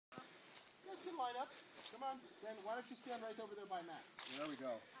line up. Come on. Then why don't you stand right over there by Max? There we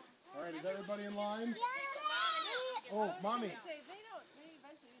go. All right, is everybody in line? Oh, Mommy. They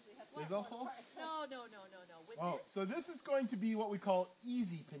eventually usually have Is that full? No. Oh, so this is going to be what we call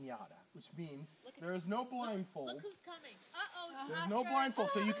easy piñata, which means there is no blindfold. Look who's coming. Uh-oh. There's no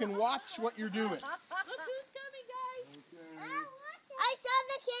blindfold, so you can watch what you're doing. Look who's coming, guys. Okay. I saw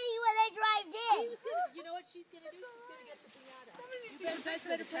the kitty when I drive in. You know what she's going to do? She's going to get the piñata. You guys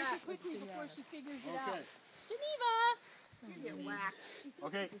better break it quickly before she figures it out. Geneva! You get whacked.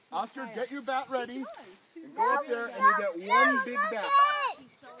 Okay, Oscar, get your bat ready. And go up there, and you get one big bat.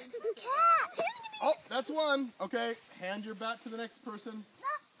 Oh, that's one. Okay, hand your bat to the next person.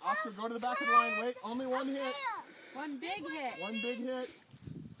 Oscar, go to the back of the line. Wait, only one hit. One big hit. One big hit.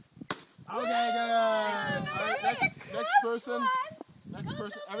 Okay, good. All right, next person. Next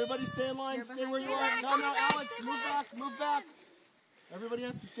person. Everybody stay in line. Stay where you are. No, Alex, move back. Move back. Everybody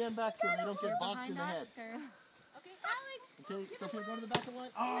has to stand back so they don't get bonked in the head. Okay, Alex. Okay, Sophia, go to the back of the line.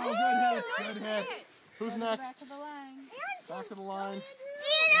 Oh, good hit. Who's next? Back of the line. Back of the line.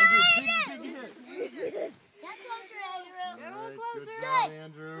 Andrew, big hit. Get closer, Andrew. All right, good job,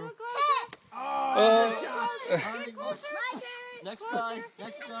 Andrew. Oh, Good shot. All right, my turn. Next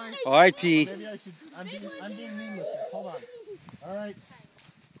guy. All right, T. Maybe I should, I'm being mean with this. Hold on.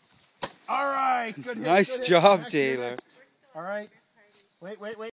 All right, good hit. Nice good hit. job, Next, you're Taylor. next. All right. Wait.